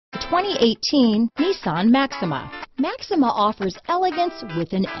2018 Nissan Maxima. Maxima offers elegance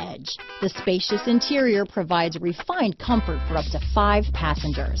with an edge. The spacious interior provides refined comfort for up to 5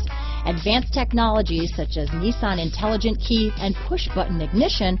 passengers. Advanced technologies such as Nissan Intelligent Key and push-button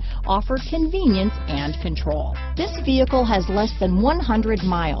ignition offer convenience and control. This vehicle has less than 100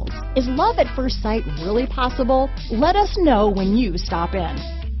 miles. Is love at first sight really possible? Let us know when you stop in.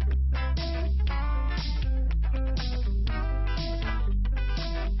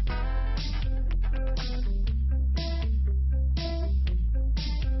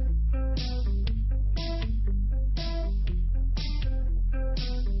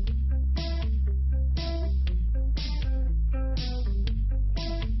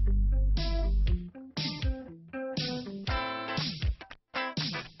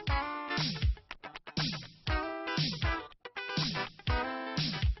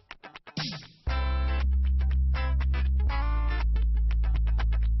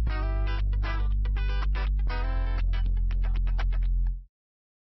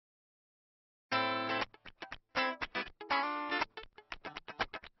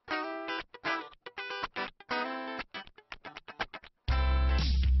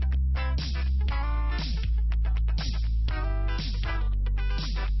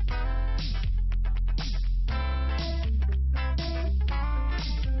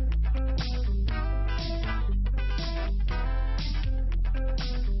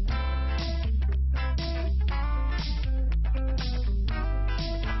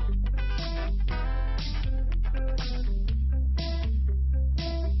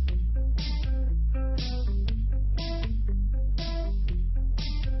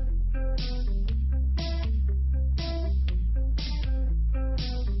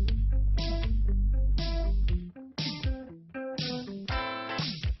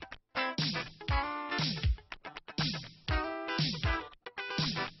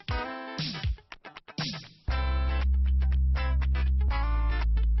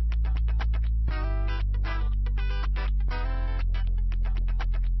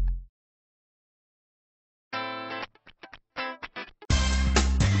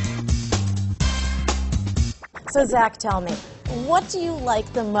 So Zach, tell me, what do you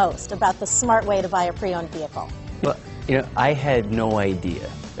like the most about the smart way to buy a pre-owned vehicle? Well, I had no idea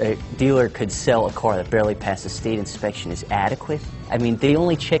a dealer could sell a car that barely passed a state inspection is adequate. I mean, they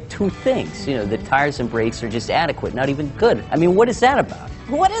only check 2 things. The tires and brakes are just adequate, not even good. I mean, what is that about?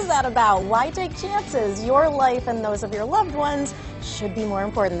 What is that about? Why take chances? Your life and those of your loved ones should be more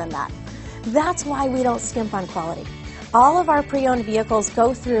important than that. That's why we don't skimp on quality. All of our pre-owned vehicles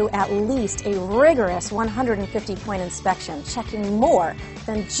go through at least a rigorous 150-point inspection, checking more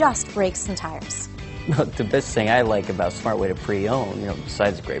than just brakes and tires. The best thing I like about Smart Way to Pre-Own,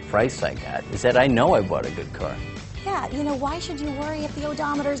 besides the great price I got, is that I know I bought a good car. Yeah, why should you worry if the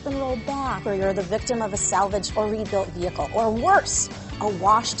odometer's been rolled back, or you're the victim of a salvaged or rebuilt vehicle, or worse, a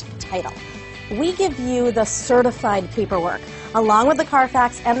washed title? We give you the certified paperwork, along with the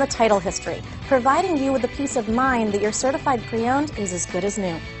Carfax and the title history, providing you with the peace of mind that your certified pre-owned is as good as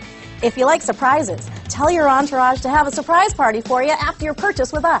new. If you like surprises, tell your entourage to have a surprise party for you after your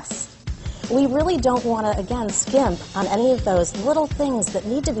purchase with us. We really don't want to, again, skimp on any of those little things that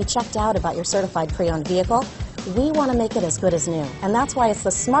need to be checked out about your certified pre-owned vehicle. We want to make it as good as new, and that's why it's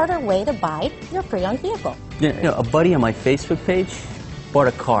the smarter way to buy your pre-owned vehicle. A buddy on my Facebook page bought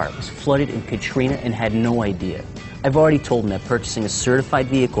a car. It was flooded in Katrina and had no idea. I've already told him that purchasing a certified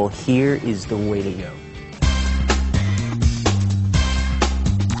vehicle here is the way to go.